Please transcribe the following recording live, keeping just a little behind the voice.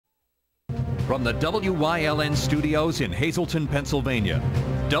from the WYLN studios in Hazleton, Pennsylvania.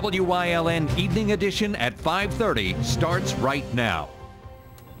 WYLN Evening Edition at 5:30 starts right now.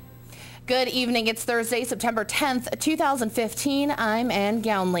 Good evening. It's Thursday, September 10th, 2015. I'm Ann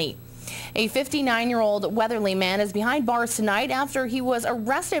Gownley. A 59-year-old Weatherly man is behind bars tonight after he was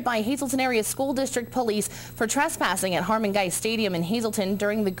arrested by Hazleton Area School District Police for trespassing at Harmon Guy Stadium in Hazleton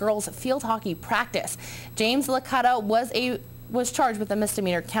during the girls' field hockey practice. James Licata was charged with a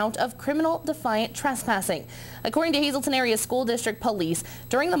misdemeanor count of criminal defiant trespassing. According to Hazleton Area School District Police,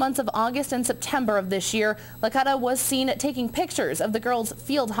 during the months of August and September of this year, Licata was seen taking pictures of the girls'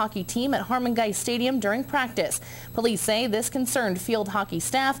 field hockey team at Harmon Guy Stadium during practice. Police say this concerned field hockey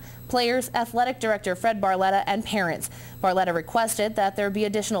staff, players, athletic director Fred Barletta, and parents. Barletta requested that there be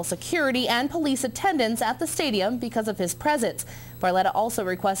additional security and police attendance at the stadium because of his presence. Barletta also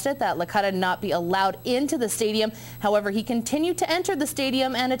requested that Licata not be allowed into the stadium. However, he continued to enter the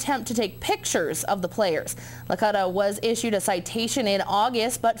stadium and attempt to take pictures of the players. Licata was issued a citation in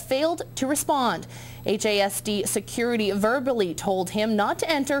August but failed to respond. HASD security verbally told him not to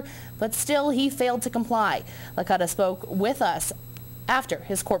enter, but still he failed to comply. Licata spoke with us after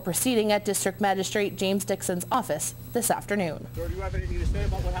his court proceeding at District Magistrate James Dixon's office this afternoon. Sir, do you have anything to say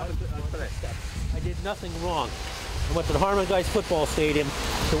about what happened today? I did nothing wrong. I went to the Harmon Guys football stadium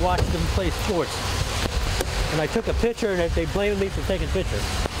to watch them play sports. And I took a picture and they blamed me for taking pictures.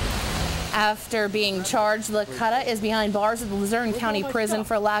 After being charged, Licata is behind bars at the Luzerne County Prison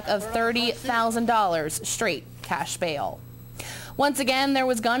for lack of $30,000 straight cash bail. Once again, there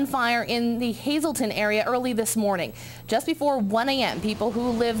was gunfire in the Hazleton area early this morning. Just before 1 a.m., people who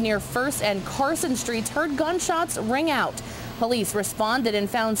live near First and Carson Streets heard gunshots ring out. Police responded and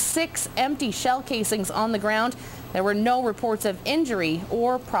found 6 empty shell casings on the ground. There were no reports of injury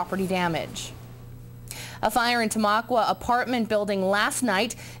or property damage. A fire in Tamaqua apartment building last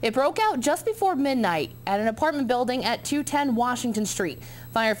night. It broke out just before midnight at an apartment building at 210 Washington Street.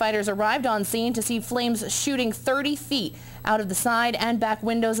 Firefighters arrived on scene to see flames shooting 30 feet out of the side and back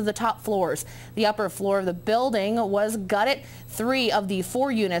windows of the top floors. The upper floor of the building was gutted. 3 of the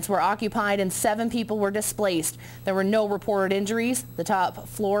 4 units were occupied and 7 people were displaced. There were no reported injuries. The top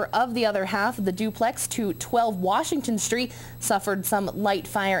floor of the other half of the duplex, 212 Washington Street, suffered some light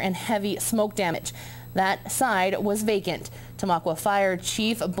fire and heavy smoke damage. That side was vacant. Tamaqua Fire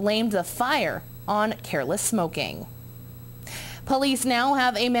Chief blamed the fire on careless smoking. Police now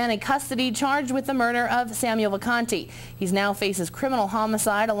have a man in custody charged with the murder of Samuel Vacanti. He now faces criminal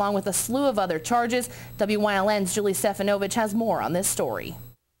homicide along with a slew of other charges. WYLN's Julie Stefanovich has more on this story.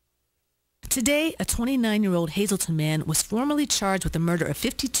 Today, a 29-year-old Hazleton man was formally charged with the murder of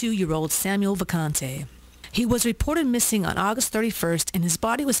 52-year-old Samuel Vacanti. He was reported missing on August 31st, and his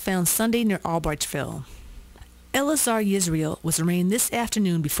body was found Sunday near Albrightsville. Elazar Yisrael was arraigned this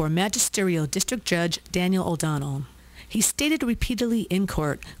afternoon before Magisterial District Judge Daniel O'Donnell. He stated repeatedly in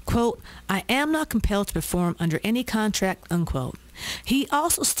court, quote, "I am not compelled to perform under any contract," unquote. He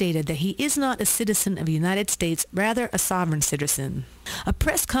also stated that he is not a citizen of the United States, rather a sovereign citizen. A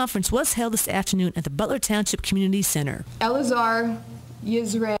press conference was held this afternoon at the Butler Township Community Center. Elazar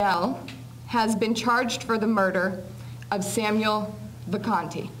Yisrael has been charged for the murder of Samuel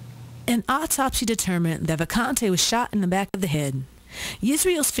Vacanti. An autopsy determined that Vacanti was shot in the back of the head.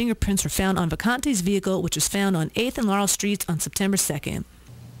 Yisrael's fingerprints were found on Vacanti's vehicle, which was found on 8th and Laurel Streets on September 2nd.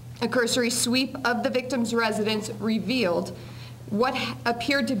 A cursory sweep of the victim's residence revealed what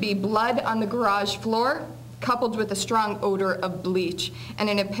appeared to be blood on the garage floor, coupled with a strong odor of bleach and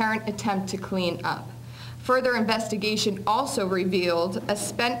an apparent attempt to clean up. Further investigation also revealed a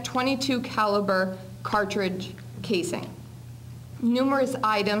spent .22 caliber cartridge casing. Numerous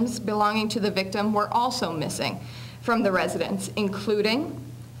items belonging to the victim were also missing from the residence, including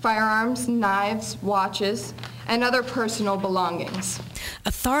firearms, knives, watches, and other personal belongings.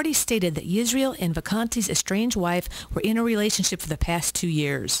 Authorities stated that Yisrael and Vacanti's estranged wife were in a relationship for the past 2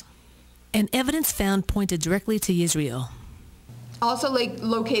 years. And evidence found pointed directly to Yisrael. Also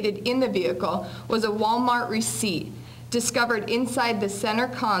located in the vehicle was a Walmart receipt discovered inside the center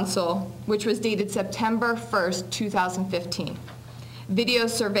console, which was dated September 1st, 2015. Video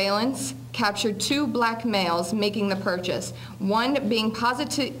surveillance captured 2 black males making the purchase, one being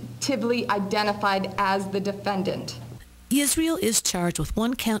positively identified as the defendant. Yisrael is charged with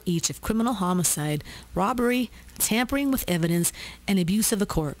 1 count each of criminal homicide, robbery, tampering with evidence, and abuse of a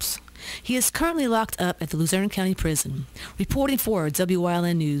corpse. He is currently locked up at the Luzerne County Prison. Reporting for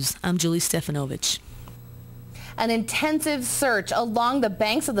WYLN News, I'm Julie Stefanovich. An intensive search along the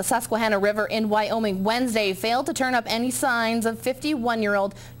banks of the Susquehanna River in Wyoming Wednesday failed to turn up any signs of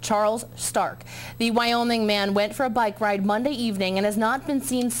 51-year-old Charles Stark. The Wyoming man went for a bike ride Monday evening and has not been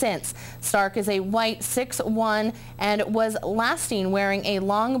seen since. Stark is a white 6'1" and was last seen wearing a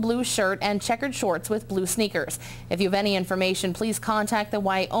long blue shirt and checkered shorts with blue sneakers. If you have any information, please contact the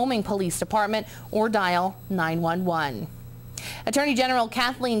Wyoming Police Department or dial 911. Attorney General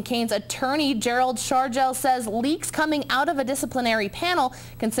Kathleen Kayne's attorney Gerald Shargel says leaks coming out of a disciplinary panel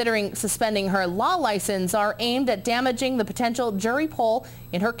considering suspending her law license are aimed at damaging the potential jury pool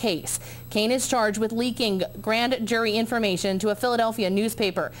in her case. Kayne is charged with leaking grand jury information to a Philadelphia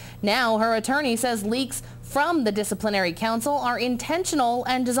newspaper. Now her attorney says leaks from the disciplinary council are intentional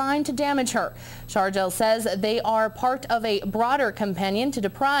and designed to damage her. Shargel says they are part of a broader campaign to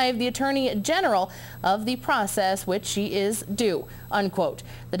deprive the Attorney General of the process which she is due, unquote.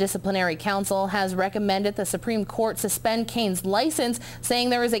 The disciplinary council has recommended the Supreme Court suspend Kayne's license, saying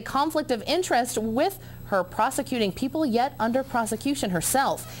there is a conflict of interest with her prosecuting people yet under prosecution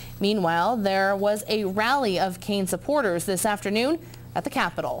herself. Meanwhile, there was a rally of Kayne supporters this afternoon at the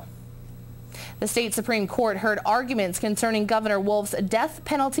Capitol. The state Supreme Court heard arguments concerning Governor Wolf's death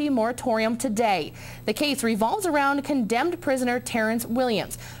penalty moratorium today. The case revolves around condemned prisoner Terrence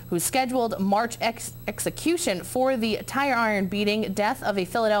Williams, whose scheduled March execution for the tire iron beating death of a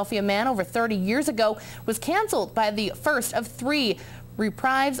Philadelphia man over 30 years ago was canceled by the first of 3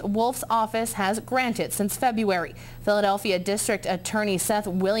 reprieves Wolf's office has granted since February. Philadelphia District Attorney Seth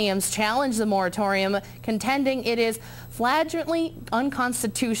Williams challenged the moratorium, contending it is flagrantly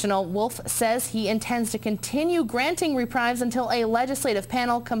unconstitutional. Wolf says he intends to continue granting reprieves until a legislative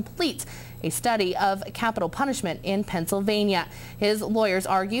panel completes a study of capital punishment in Pennsylvania. His lawyers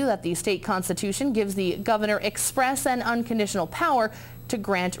argue that the state constitution gives the governor express and unconditional power to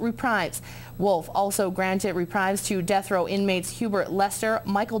grant reprieves. Wolf also granted reprieves to death row inmates Hubert Lester,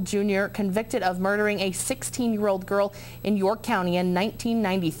 Michael Jr., convicted of murdering a 16-year-old girl in York County in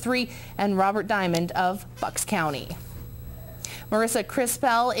 1993, and Robert Diamond of Bucks County. Marissa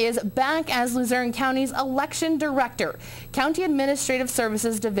Crispell is back as Luzerne County's election director. County Administrative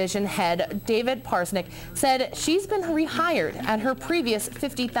Services Division head David Parsnick said she's been rehired at her previous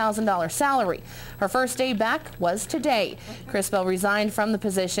 $50,000 salary. Her first day back was today. Crispell resigned from the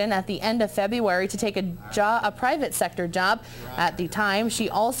position at the end of February to take a private sector job. At the time, she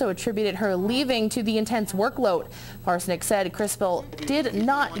also attributed her leaving to the intense workload. Parsnick said Crispell did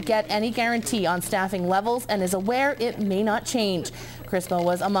not get any guarantee on staffing levels and is aware it may not change. Crispell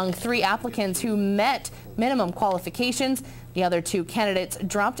was among 3 applicants who met minimum qualifications. The other 2 candidates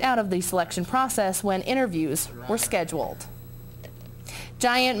dropped out of the selection process when interviews were scheduled.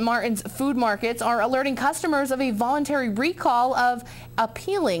 Giant Martin's food markets are alerting customers of a voluntary recall of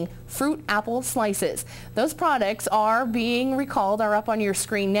appealing fruit apple slices. Those products are being recalled are up on your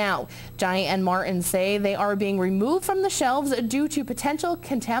screen now. Giant and Martin say they are being removed from the shelves due to potential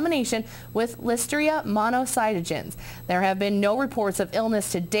contamination with Listeria monocytogenes. There have been no reports of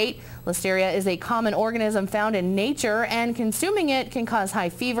illness to date. Listeria is a common organism found in nature, and consuming it can cause high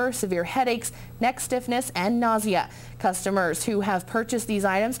fever, severe headaches, neck stiffness, and nausea. Customers who have purchased these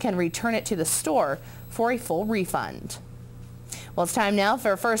items can return it to the store for a full refund. Well, it's time now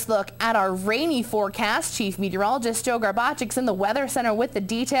for a first look at our rainy forecast. Chief Meteorologist Joe Garbachik's in the Weather Center with the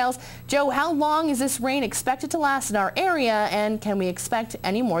details. Joe, how long is this rain expected to last in our area, and can we expect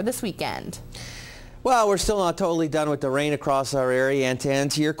any more this weekend? Well, we're still not totally done with the rain across our area, and to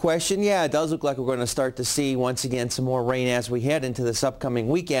answer your question, yeah, it does look like we're going to start to see once again some more rain as we head into this upcoming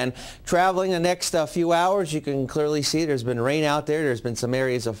weekend. Traveling the next few hours, you can clearly see there's been rain out there. There's been some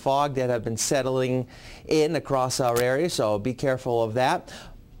areas of fog that have been settling in across our area, so be careful of that.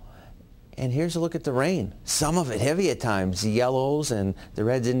 And here's a look at the rain. Some of it heavy at times, the yellows and the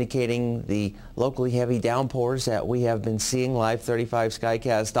reds indicating the locally heavy downpours that we have been seeing. Live 35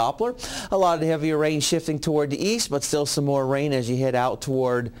 Skycast Doppler. A lot of the heavier rain shifting toward the east, but still some more rain as you head out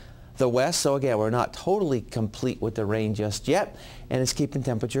toward the west. So again, we're not totally complete with the rain just yet, and it's keeping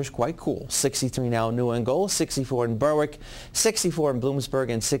temperatures quite cool. 63 now in New Angola, 64 in Berwick, 64 in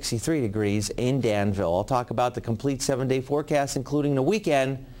Bloomsburg, and 63 degrees in Danville. I'll talk about the complete 7-day forecast, including the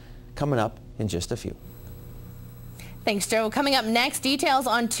weekend, coming up in just a few. Thanks, Joe. Coming up next, details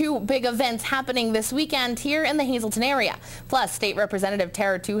on 2 big events happening this weekend here in the Hazleton area. Plus, State Representative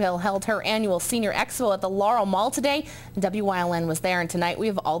Tara Toohill held her annual Senior Expo at the Laurel Mall today. WYLN was there, and tonight we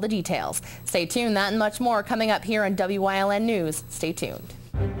have all the details. Stay tuned. That and much more coming up here on WYLN News. Stay tuned.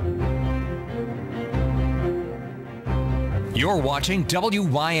 You're watching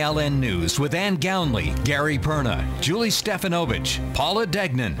WYLN News with Ann Gownley, Gary Perna, Julie Stefanovich, Paula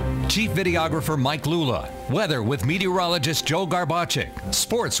Degnan, Chief Videographer Mike Lula, weather with meteorologist Joe Garbacik,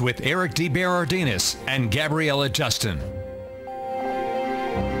 sports with Eric DeBerardinis and Gabriella Justin.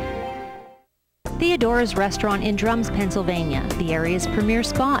 Theodora's Restaurant in Drums, Pennsylvania, the area's premier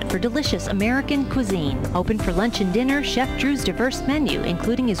spot for delicious American cuisine. Open for lunch and dinner, Chef Drew's diverse menu,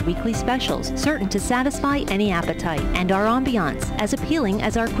 including his weekly specials, certain to satisfy any appetite, and our ambiance, as appealing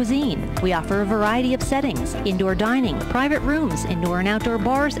as our cuisine. We offer a variety of settings, indoor dining, private rooms, indoor and outdoor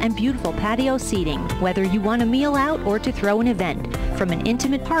bars, and beautiful patio seating. Whether you want a meal out or to throw an event, from an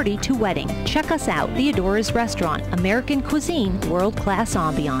intimate party to wedding, check us out. Theodora's Restaurant, American cuisine, world-class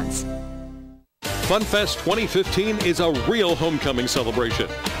ambiance. FunFest 2015 is a real homecoming celebration.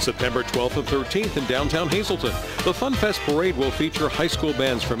 September 12th and 13th in downtown Hazleton. The FunFest parade will feature high school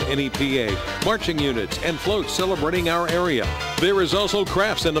bands from NEPA, marching units, and floats celebrating our area. There is also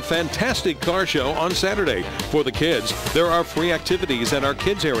crafts and a fantastic car show on Saturday. For the kids, there are free activities at our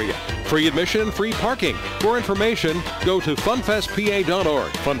kids area. Free admission and free parking. For information, go to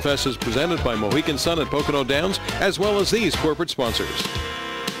funfestpa.org. FunFest is presented by Mohegan Sun at Pocono Downs, as well as these corporate sponsors.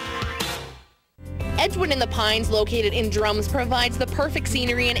 Edgewood in the Pines, located in Drums, provides the perfect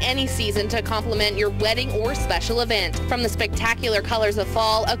scenery in any season to complement your wedding or special event. From the spectacular colors of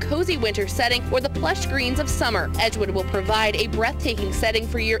fall, a cozy winter setting, or the plush greens of summer, Edgewood will provide a breathtaking setting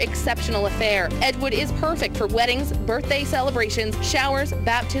for your exceptional affair. Edgewood is perfect for weddings, birthday celebrations, showers,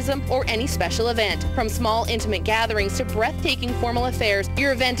 baptism, or any special event. From small intimate gatherings to breathtaking formal affairs,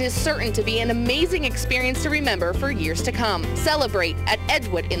 your event is certain to be an amazing experience to remember for years to come. Celebrate at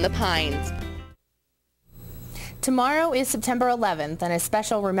Edgewood in the Pines. Tomorrow is September 11th, and a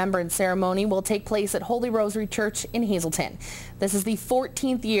special remembrance ceremony will take place at Holy Rosary Church in Hazleton. This is the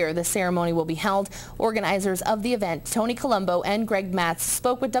 14th year the ceremony will be held. Organizers of the event, Tony Colombo and Greg Matz,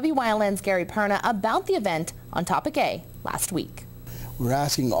 spoke with WYLN's Gary Perna about the event on Topic A last week. We're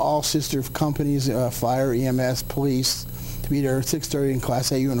asking all sister companies, fire, EMS, police, to be there at 6:30 in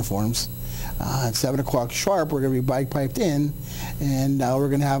Class A uniforms. At 7 o'clock sharp, we're going to be bike piped in, and we're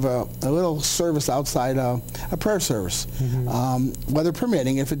going to have a little service outside, a prayer service. Weather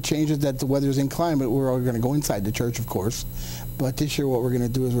permitting, if it changes that the weather's inclement, we're all going to go inside the church, of course. But this year what we're going to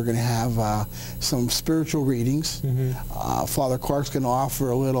do is we're going to have some spiritual readings. Father Clark's going to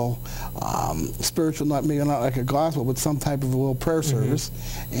offer a little spiritual, maybe not like a gospel, but some type of a little prayer service.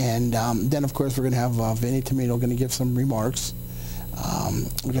 And then, of course, we're going to have Vinny Tomino going to give some remarks.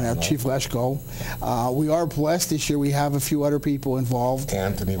 We're going to have Chief Leschko. We are blessed this year. We have a few other people involved.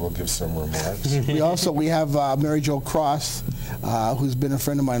 Anthony will give some remarks. we have Mary Jo Cross, who's been a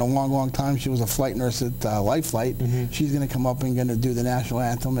friend of mine a long, long time. She was a flight nurse at Life Flight. She's going to come up and going to do the national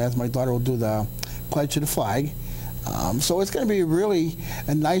anthem, as my daughter will do the pledge to the flag. So it's going to be really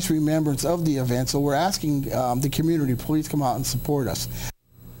a nice remembrance of the event. So we're asking the community, please come out and support us.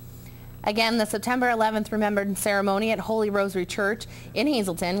 Again, the September 11th Remembrance Ceremony at Holy Rosary Church in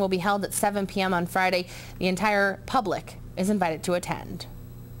Hazleton will be held at 7 p.m. on Friday. The entire public is invited to attend.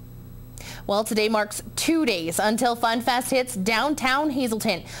 Well, today marks 2 days until FunFest hits downtown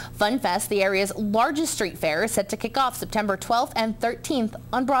Hazleton. FunFest, the area's largest street fair, is set to kick off September 12th and 13th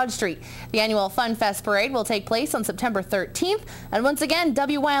on Broad Street. The annual FunFest parade will take place on September 13th. And once again,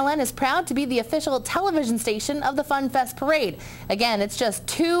 WYLN is proud to be the official television station of the FunFest parade. Again, it's just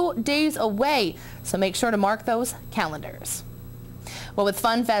 2 days away, so make sure to mark those calendars. Well, with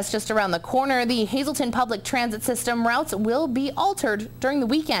FunFest just around the corner, the Hazleton public transit system routes will be altered during the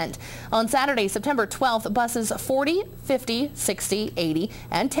weekend. On Saturday, September 12th, buses 40, 50, 60, 80,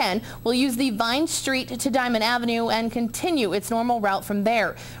 and 10 will use the Vine Street to Diamond Avenue and continue its normal route from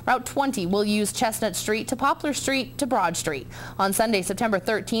there. Route 20 will use Chestnut Street to Poplar Street to Broad Street. On Sunday, September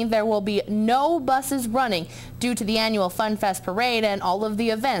 13th, there will be no buses running due to the annual FunFest parade and all of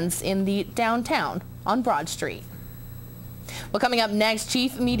the events in the downtown on Broad Street. Well, coming up next,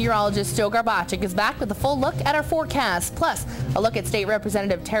 Chief Meteorologist Joe Garbacik is back with a full look at our forecast, plus a look at State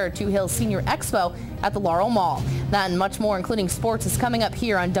Representative Tara Two Hills Senior Expo at the Laurel Mall. That and much more, including sports, is coming up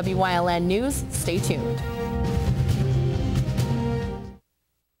here on WYLN News. Stay tuned.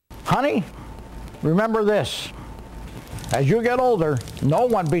 Honey, remember this. As you get older, no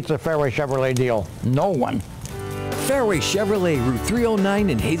one beats a Fairway Chevrolet deal. No one. Fairway Chevrolet, Route 309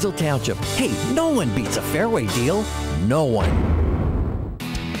 in Hazel Township. Hey, no one beats a Fairway deal. No one.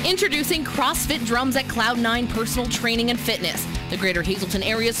 Introducing CrossFit Drums at Cloud9 Personal Training and Fitness, the Greater Hazleton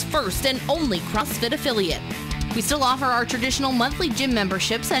area's first and only CrossFit affiliate. We still offer our traditional monthly gym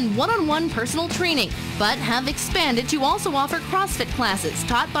memberships and one-on-one personal training, but have expanded to also offer CrossFit classes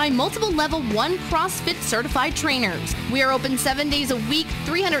taught by multiple Level 1 CrossFit certified trainers. We are open 7 days a week,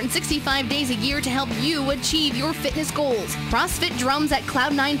 365 days a year to help you achieve your fitness goals. CrossFit Drums at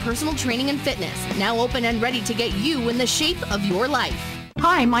Cloud9 Personal Training and Fitness, now open and ready to get you in the shape of your life.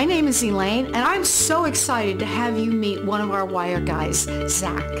 Hi, my name is Elaine, and I'm so excited to have you meet one of our wire guys,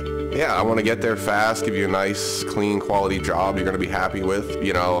 Zach. Yeah, I want to get there fast, give you a nice, clean, quality job you're going to be happy with.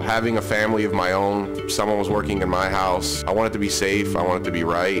 You know, having a family of my own, someone was working in my house. I want it to be safe, I want it to be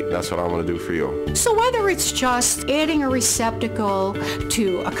right. That's what I want to do for you. So whether it's just adding a receptacle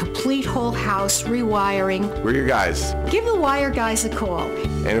to a complete whole house rewiring, We're your guys. give the wire guys a call.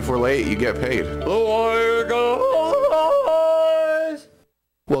 And if we're late, you get paid. The Wire Guys!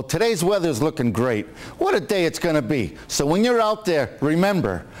 Well, today's weather's looking great. What a day it's going to be. So when you're out there,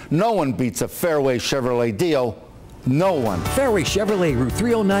 remember, no one beats a Fairway Chevrolet deal. No one. Fairway Chevrolet, Route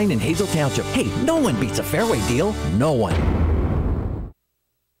 309 in Hazel Township. Hey, no one beats a Fairway deal. No one.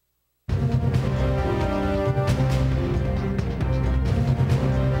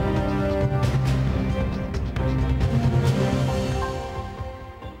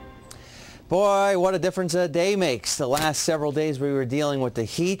 Boy, what a difference a day makes. The last several days we were dealing with the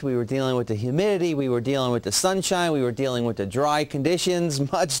heat, we were dealing with the humidity, we were dealing with the sunshine, we were dealing with the dry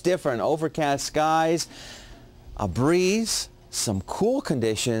conditions. Much different. Overcast skies, a breeze, some cool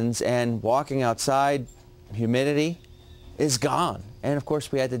conditions, and walking outside, humidity is gone. And of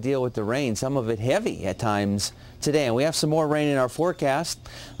course we had to deal with the rain, some of it heavy at times today. And we have some more rain in our forecast.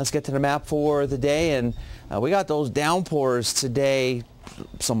 Let's get to the map for the day. And we got those downpours today.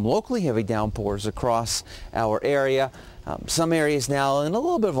 Some locally heavy downpours across our area. Some areas now in a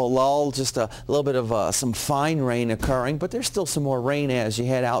little bit of a lull, just a little bit of some fine rain occurring, but there's still some more rain as you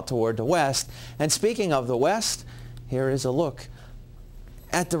head out toward the west. And speaking of the west, here is a look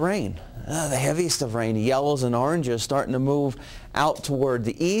at the rain. The heaviest of rain, yellows and oranges starting to move out toward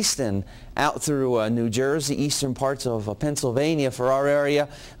the east and out through New Jersey, eastern parts of Pennsylvania for our area.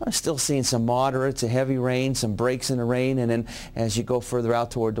 I'm still seeing some moderate to heavy rain, some breaks in the rain, and then as you go further out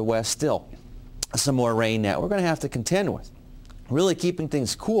toward the west, still some more rain that we're going to have to contend with. Really keeping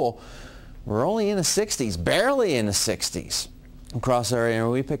things cool. We're only in the 60s, barely in the 60s across our area.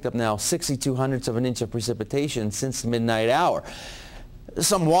 We picked up now 62/100ths of an inch of precipitation since the midnight hour.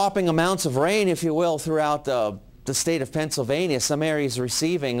 Some whopping amounts of rain, if you will, throughout the state of Pennsylvania. Some areas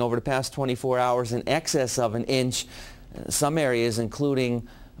receiving over the past 24 hours in excess of an inch. Some areas, including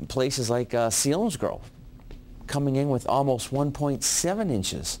places like Selinsgrove, coming in with almost 1.7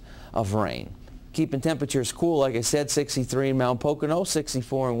 inches of rain. Keeping temperatures cool, like I said, 63 in Mount Pocono,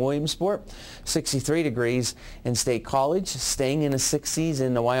 64 in Williamsport, 63 degrees in State College, staying in the 60s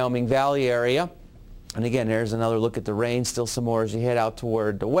in the Wyoming Valley area. And again, there's another look at the rain, still some more as you head out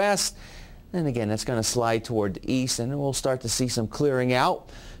toward the west. And again, that's going to slide toward the east, and then we'll start to see some clearing out.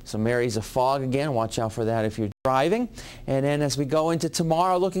 Some areas of fog again. Watch out for that if you're driving. And then as we go into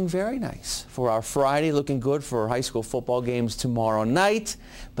tomorrow, looking very nice for our Friday, looking good for high school football games tomorrow night.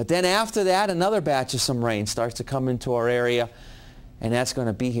 But then after that, another batch of some rain starts to come into our area, and that's going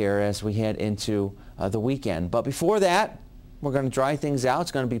to be here as we head into the weekend. But before that, we're going to dry things out.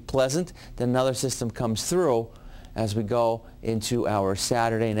 It's going to be pleasant. Then another system comes through as we go into our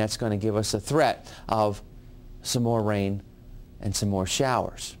Saturday, and that's going to give us a threat of some more rain and some more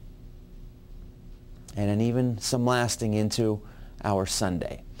showers. And then even some lasting into our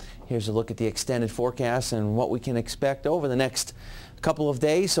Sunday. Here's a look at the extended forecast and what we can expect over the next couple of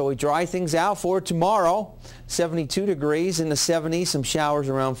days. So we dry things out for tomorrow. 72 degrees in the 70s, some showers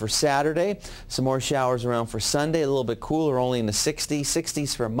around for Saturday, some more showers around for Sunday, a little bit cooler, only in the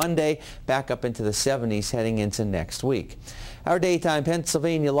 60s for Monday, back up into the 70s heading into next week. Our daytime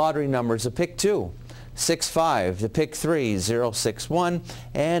Pennsylvania lottery numbers: the pick 2, 6-5, the pick 3, 0-6-1,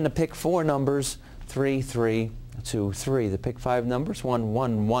 and the pick 4 numbers 3-3-2-3. The pick 5 numbers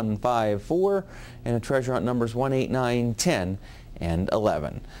 1-1-1-5-4, and the treasure hunt numbers 1, 8, 9, 10, and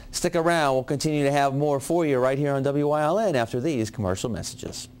 11. Stick around. We'll continue to have more for you right here on WYLN after these commercial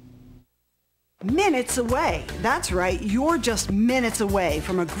messages. Minutes away. That's right, you're just minutes away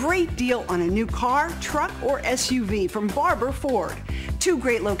from a great deal on a new car, truck, or SUV from Barber Ford. 2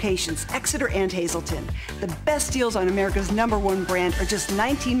 great locations, Exeter and Hazleton. The best deals on America's #1 brand are just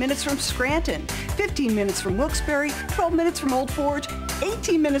 19 minutes from Scranton, 15 minutes from Wilkes-Barre, 12 minutes from Old Forge,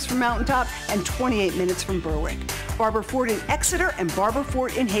 18 minutes from Mountaintop, and 28 minutes from Berwick. Barber Ford in Exeter and Barber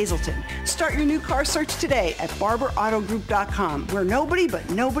Ford in Hazleton. Start your new car search today at barberautogroup.com, where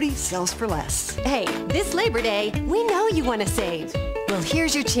nobody sells for less. Hey, this Labor Day, we know you want to save. Well,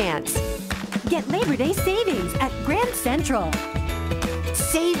 here's your chance. Get Labor Day savings at Grand Central.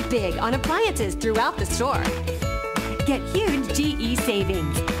 Save big on appliances throughout the store. Get huge GE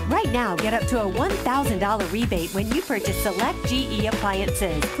savings. Right now, get up to a $1,000 rebate when you purchase select GE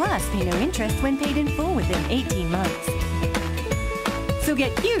appliances. Plus, pay no interest when paid in full within 18 months. So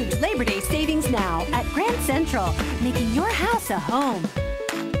get huge Labor Day savings now at Grand Central, making your house a home.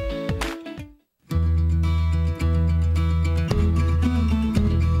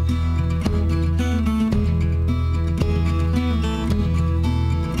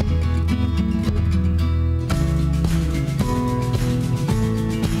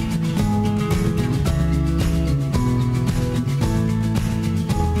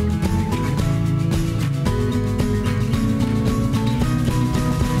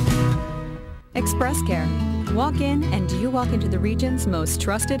 Express Care. Walk in and you walk into the region's most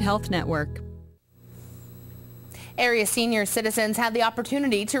trusted health network. Area senior citizens had the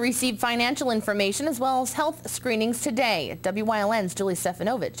opportunity to receive financial information as well as health screenings today. WYLN's Julie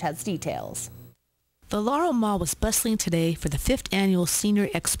Stefanovich has details. The Laurel Mall was bustling today for the 5th Annual Senior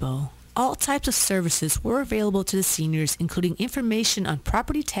Expo. All types of services were available to the seniors, including information on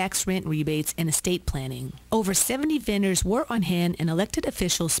property tax rent rebates and estate planning. Over 70 vendors were on hand and elected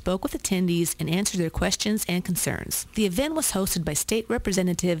officials spoke with attendees and answered their questions and concerns. The event was hosted by State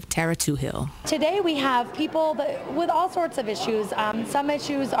Representative Tara Toohill. Today we have people with all sorts of issues. Some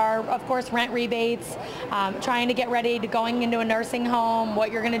issues are, of course, rent rebates, trying to get ready to going into a nursing home, what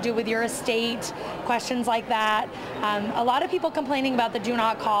you're going to do with your estate, questions like that. A lot of people complaining about the do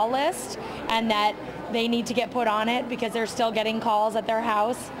not call list, and that they need to get put on it because they're still getting calls at their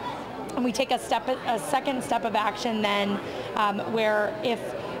house. And we take a second step of action then, where if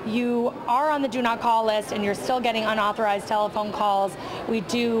you are on the do not call list and you're still getting unauthorized telephone calls, we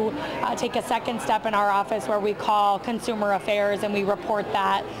do take a second step in our office where we call Consumer Affairs and we report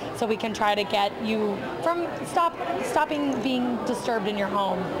that so we can try to get you from stopping being disturbed in your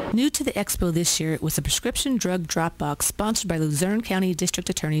home. New to the expo this year was a prescription drug drop box sponsored by Luzerne County District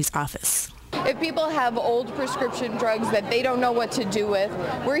Attorney's Office. If people have old prescription drugs that they don't know what to do with,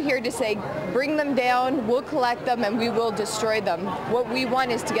 we're here to say, bring them down, we'll collect them, and we will destroy them. What we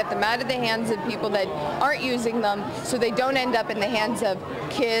want is to get them out of the hands of people that aren't using them so they don't end up in the hands of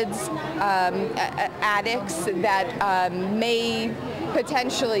kids, addicts that may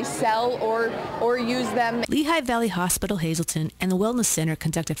potentially sell or use them. Lehigh Valley Hospital Hazleton and the Wellness Center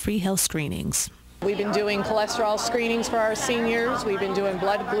conducted free health screenings. We've been doing cholesterol screenings for our seniors. We've been doing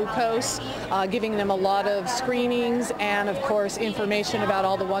blood glucose, giving them a lot of screenings, and of course information about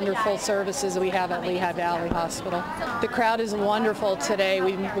all the wonderful services we have at Lehigh Valley Hospital. The crowd is wonderful today.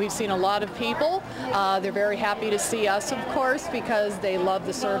 We've seen a lot of people. They're very happy to see us, of course, because they love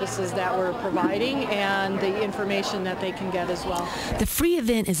the services that we're providing and the information that they can get as well. The free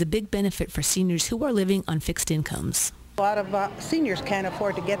event is a big benefit for seniors who are living on fixed incomes. A lot of seniors can't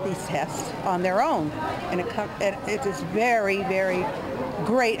afford to get these tests on their own, and it is very, very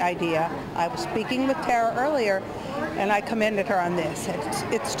great idea. I was speaking with Tara earlier, and I commended her on this.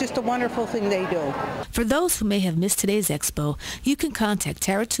 It's just a wonderful thing they do. For those who may have missed today's expo, you can contact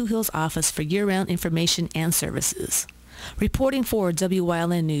Tara Toohill's office for year-round information and services. Reporting for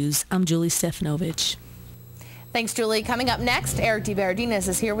WYLN News, I'm Julie Stefanovich. Thanks, Julie. Coming up next, Eric DeBardinas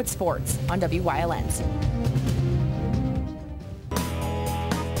is here with sports on WYLN.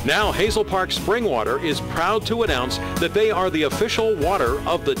 Now Hazel Park Spring Water is proud to announce that they are the official water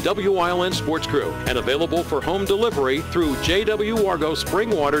of the WYLN Sports Crew and available for home delivery through J.W. Wargo Spring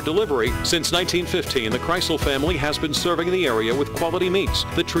Water Delivery. Since 1915, the Kreisel family has been serving the area with quality meats.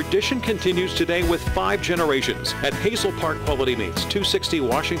 The tradition continues today with 5 generations at Hazel Park Quality Meats, 260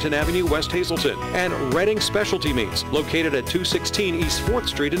 Washington Avenue, West Hazleton, and Redding Specialty Meats, located at 216 East 4th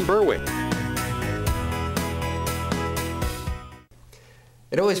Street in Berwick.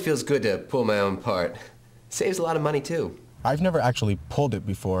 It always feels good to pull my own part. Saves a lot of money, too. I've never actually pulled it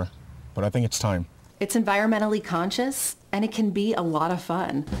before, but I think it's time. It's environmentally conscious, and it can be a lot of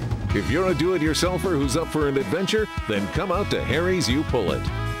fun. If you're a do-it-yourselfer who's up for an adventure, then come out to Harry's You Pull It.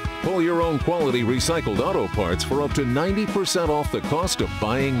 Pull your own quality recycled auto parts for up to 90% off the cost of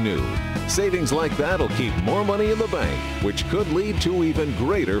buying new. Savings like that'll keep more money in the bank, which could lead to even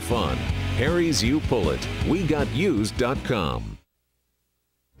greater fun. Harry's You Pull It. WeGotUsed.com.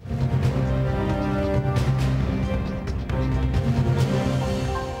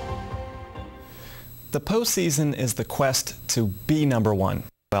 The postseason is the quest to be number one.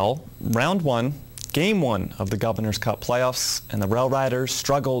 Well, round one, game one of the Governor's Cup playoffs, and the Rail Riders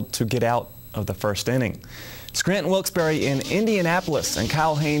struggled to get out of the first inning. Scranton Wilkes-Barre in Indianapolis, and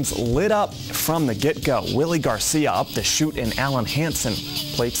Kyle Haynes lit up from the get-go. Willie Garcia up the chute, and Alan Hansen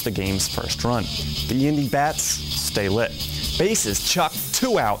plates the game's first run. The Indy Bats stay lit. Bases chucked,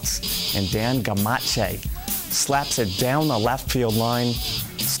 2 outs, and Dan Gamache slaps it down the left field line.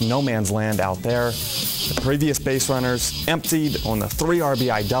 It's no man's land out there. The previous base runners emptied on the 3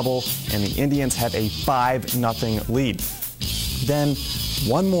 RBI double, and the Indians have a 5-0 lead. Then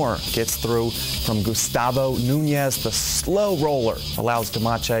one more gets through from Gustavo Nunez. The slow roller allows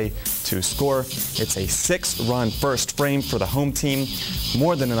Gamache to score. It's a 6-run first frame for the home team.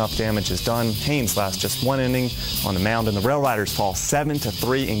 More than enough damage is done. Haynes lasts just 1 inning on the mound, and the Rail Riders fall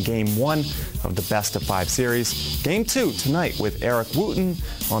 7-3 in Game 1 of the best-of-5 series. Game 2 tonight with Eric Wooten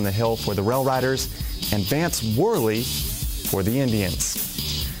on the hill for the Rail Riders and Vance Worley for the Indians.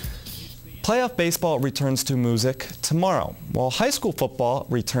 Playoff baseball returns to Music tomorrow, while high school football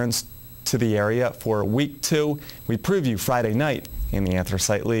returns to the area for Week 2. We preview Friday night in the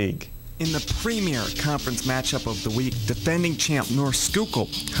Anthracite League. In the premier conference matchup of the week, defending champ North Schuylkill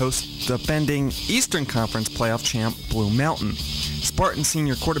hosts defending Eastern Conference playoff champ Blue Mountain. Spartan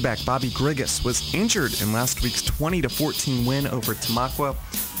senior quarterback Bobby Grigas was injured in last week's 20-14 win over Tamaqua,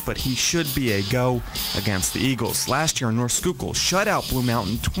 but he should be a go against the Eagles. Last year, North Schuylkill shut out Blue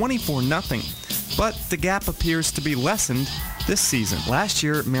Mountain 24-0, but the gap appears to be lessened this season. Last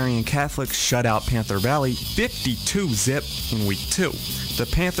year, Marion Catholic shut out Panther Valley 52-0 in Week 2. The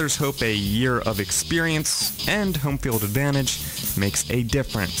Panthers hope a year of experience and home field advantage makes a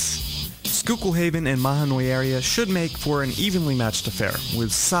difference. Schuylkill Haven and Mahanoy area should make for an evenly matched affair,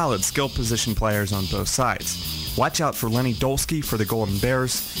 with solid skill position players on both sides. Watch out for Lenny Dolsky for the Golden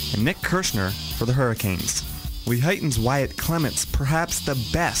Bears and Nick Kirshner for the Hurricanes. Lehighton's Wyatt Clements, perhaps the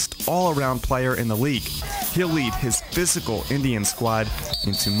best all-around player in the league. He'll lead his physical Indian squad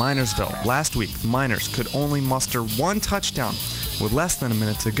into Minersville. Last week, the Miners could only muster 1 touchdown with less than a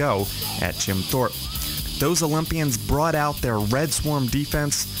minute to go at Jim Thorpe. Those Olympians brought out their Red Swarm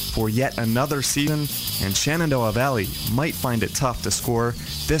defense for yet another season, and Shenandoah Valley might find it tough to score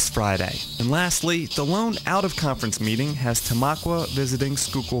this Friday. And lastly, the lone out-of-conference meeting has Tamaqua visiting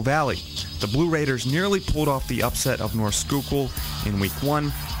Schuylkill Valley. The Blue Raiders nearly pulled off the upset of North Schuylkill in Week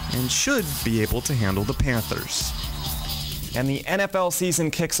 1 and should be able to handle the Panthers. And the NFL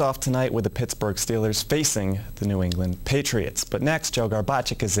season kicks off tonight with the Pittsburgh Steelers facing the New England Patriots. But next, Joe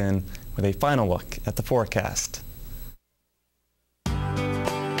Garbacik is in with a final look at the forecast.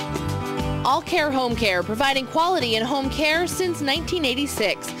 All Care Home Care, providing quality in home care since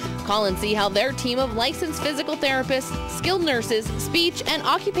 1986. Call and see how their team of licensed physical therapists, skilled nurses, speech, and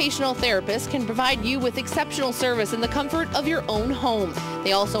occupational therapists can provide you with exceptional service in the comfort of your own home.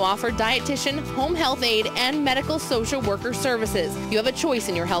 They also offer dietitian, home health aide, and medical social worker services. You have a choice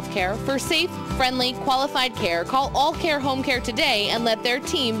in your health care. For safe, friendly, qualified care, call All Care Home Care today and let their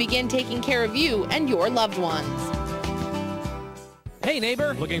team begin taking care of you and your loved ones. Hey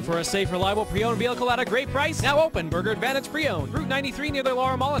neighbor, looking for a safe, reliable pre-owned vehicle at a great price? Now open Burger Advantage Pre-Owned, Route 93 near the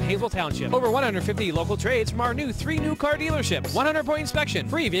Laurel Mall in Hazel Township. Over 150 local trades from our new 3 new car dealerships. 100-point inspection,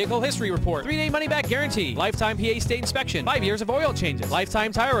 free vehicle history report, 3-day money-back guarantee, lifetime PA state inspection, 5 years of oil changes,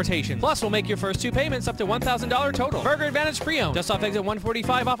 lifetime tire rotation. Plus, we'll make your first 2 payments up to $1,000 total. Burger Advantage Pre-Owned, just off exit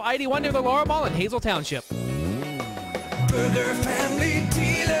 145 off I-81 near the Laurel Mall in Hazel Township. Burger Family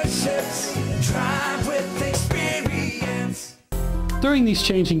Dealerships, drive with experience. During these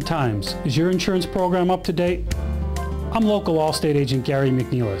changing times, is your insurance program up to date? I'm local Allstate agent Gary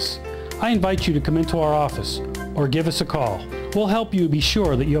McNeilis. I invite you to come into our office or give us a call. We'll help you be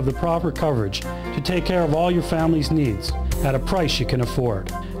sure that you have the proper coverage to take care of all your family's needs at a price you can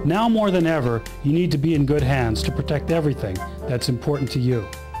afford. Now more than ever, you need to be in good hands to protect everything that's important to you.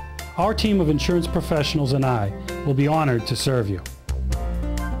 Our team of insurance professionals and I will be honored to serve you.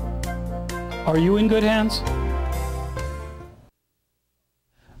 Are you in good hands?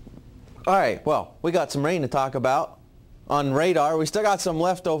 All right, well, we got some rain to talk about on radar. We still got some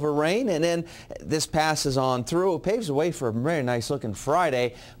leftover rain, and then this passes on through. It paves the way for a very nice looking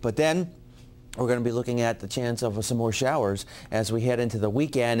Friday, but then we're going to be looking at the chance of some more showers as we head into the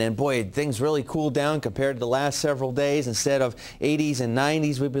weekend. And boy, things really cooled down compared to the last several days. Instead of 80s and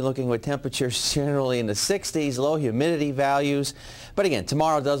 90s, we've been looking with temperatures generally in the 60s, low humidity values. But again,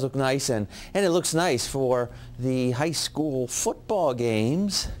 tomorrow does look nice, and it looks nice for the high school football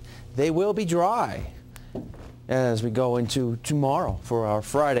games. They will be dry as we go into tomorrow for our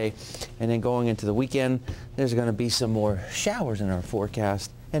Friday. And then going into the weekend, there's going to be some more showers in our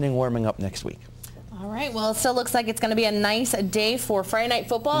forecast, and then warming up next week. All right. right, well, it still looks like it's going to be a nice day for Friday Night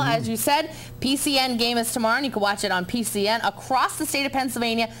Football. As you said, PCN game is tomorrow, and you can watch it on PCN across the state of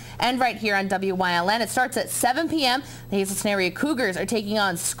Pennsylvania and right here on WYLN. It starts at 7 p.m. The Hazelton area Cougars are taking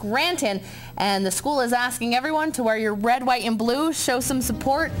on Scranton, and the school is asking everyone to wear your red, white, and blue, show some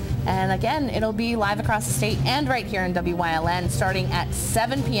support, and again, it'll be live across the state and right here on WYLN starting at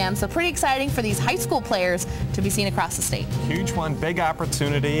 7 p.m. So pretty exciting for these high school players to be seen across the state. Huge one, big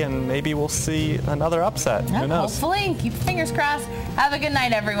opportunity, and maybe we'll see another upset. Who knows? Hopefully. Keep your fingers crossed. Have a good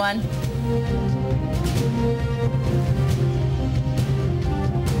night, everyone.